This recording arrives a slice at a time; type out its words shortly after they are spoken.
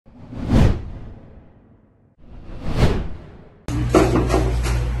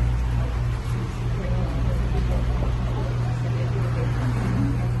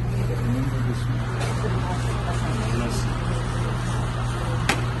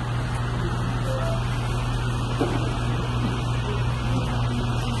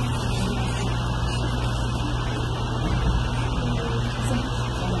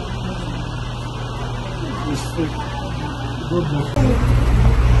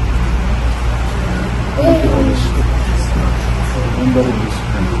Remember this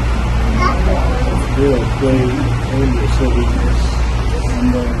prayer. Today I pray all your services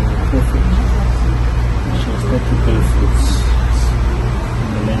under the prophet. You shall start to bear fruits in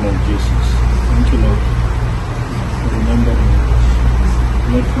the name of Jesus. Thank you, Lord, for remembering me.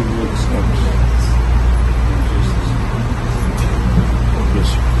 Let me be the steps in Jesus. God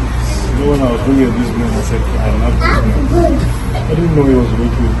bless you. You know, when I was looking at this man, I said, I love this man. I didn't know he was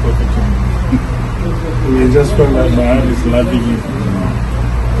going to be talking to me. It just felt like my heart is laughing in.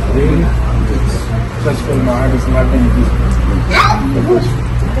 Really? Just felt my heart is laughing in this place.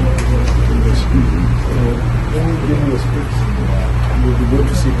 Let me give you a speech. You'll be going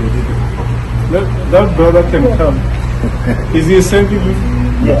to see the video. That brother can come. Is he sending you?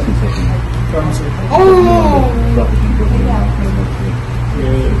 Yes, he's sending you. Come, sir.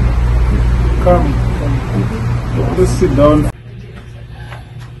 Come. Let's sit down.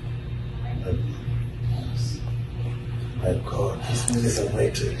 My God, this man is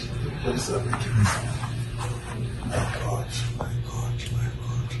anointed. What is anointed? My God, my God, my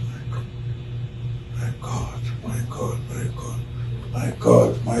God, my God, my God, my God, my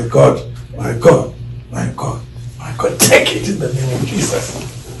God, my God, my God, my God, my God, take it in the name of Jesus.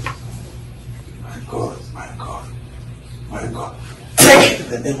 My God, my God, my God, take it in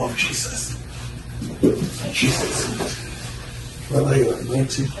the name of Jesus. Jesus. Father, you are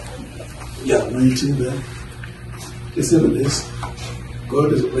anointing. You are anointing them. Listen to this.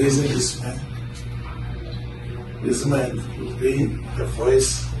 God is raising this man. This man will be the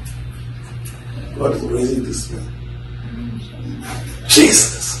voice. God is raising this man.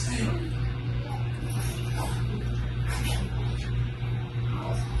 Jesus.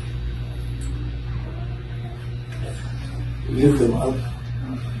 Lift them up.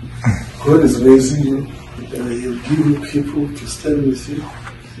 God is raising you. He'll give you people to stand with you.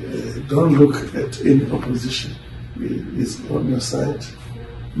 Don't look at any opposition. Is on your side.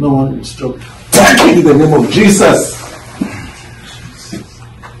 No one will stop. Take it in the name of Jesus.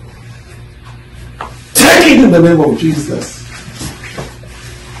 Take it in the name of Jesus.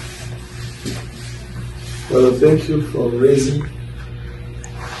 Well, thank you for raising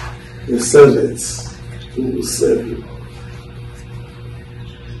the servants who will serve you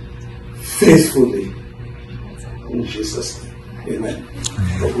faithfully. In Jesus' name. Amen.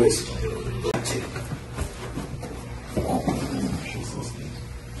 God bless you.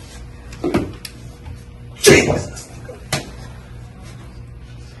 Jesus.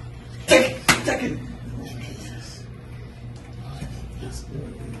 Take it.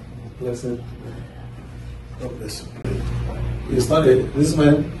 Blessed. God bless you. This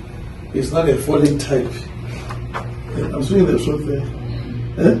man is not a falling type. I'm saying the truth there.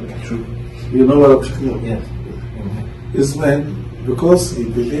 True. You know what I'm talking about? Yes. This man, because he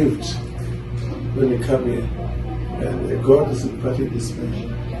believed when he came here, and God is imparting this man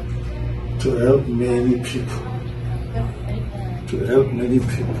to help many people. To help many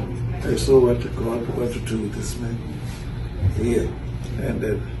people. I saw what God wanted to do with this man here. And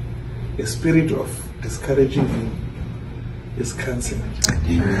the spirit of discouraging him is cancelled.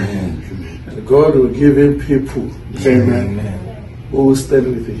 Amen. And God will give him people, amen, who will stand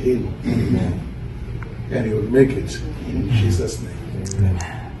with him. Amen. And he will make it in Jesus' name.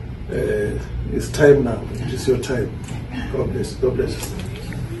 It's time now. It is your time. God bless. God bless.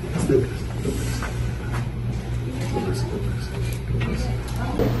 God bless.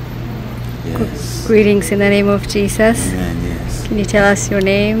 Yes. Greetings in the name of Jesus. Amen, yes. Can you tell us your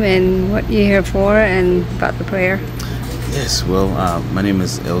name and what you're here for and about the prayer? Yes, well, my name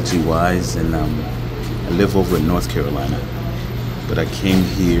is 𝐿𝐺 and I live over in North Carolina. But I came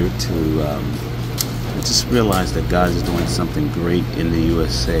here to just realize that God is doing something great in the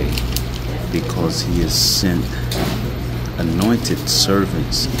USA because He has sent anointed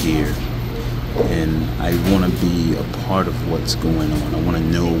servants here. And I want to be a part of what's going on. I want to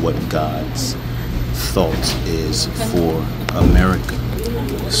know what God's thought is for America.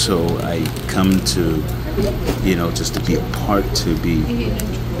 So I come to, just to be a part, to be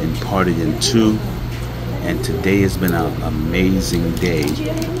imparted into. And today has been an amazing day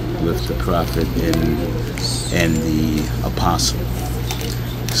with the prophet and the apostle.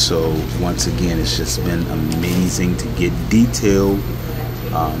 So once again, it's just been amazing to get detailed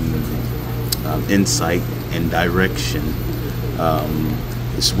insight and direction.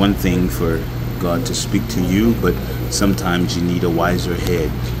 It's one thing for God to speak to you, but sometimes you need a wiser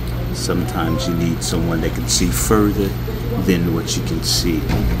head Sometimes you need someone that can see further than what you can see.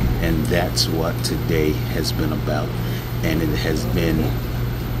 And that's what today has been about. And it has been,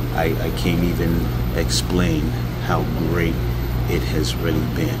 I can't even explain how great it has really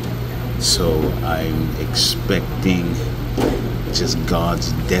been. So I'm expecting just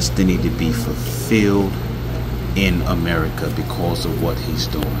God's destiny to be fulfilled in America because of what he's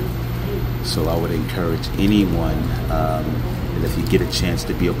doing. So I would encourage anyone, and if you get a chance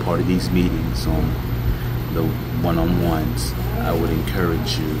to be a part of these meetings on the one-on-ones, I would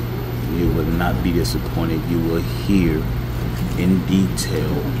encourage you. You will not be disappointed. You will hear in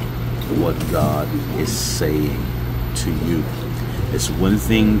detail what God is saying to you. It's one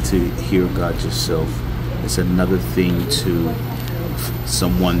thing to hear God yourself. It's another thing to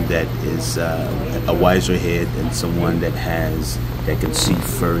someone that is a wiser head and someone that can see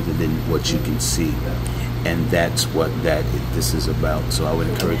further than what you can see. And that's what this is about. So I would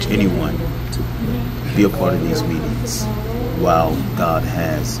encourage anyone to be a part of these meetings while God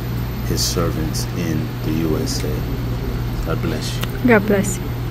has his servants in the USA. God bless you. God bless you.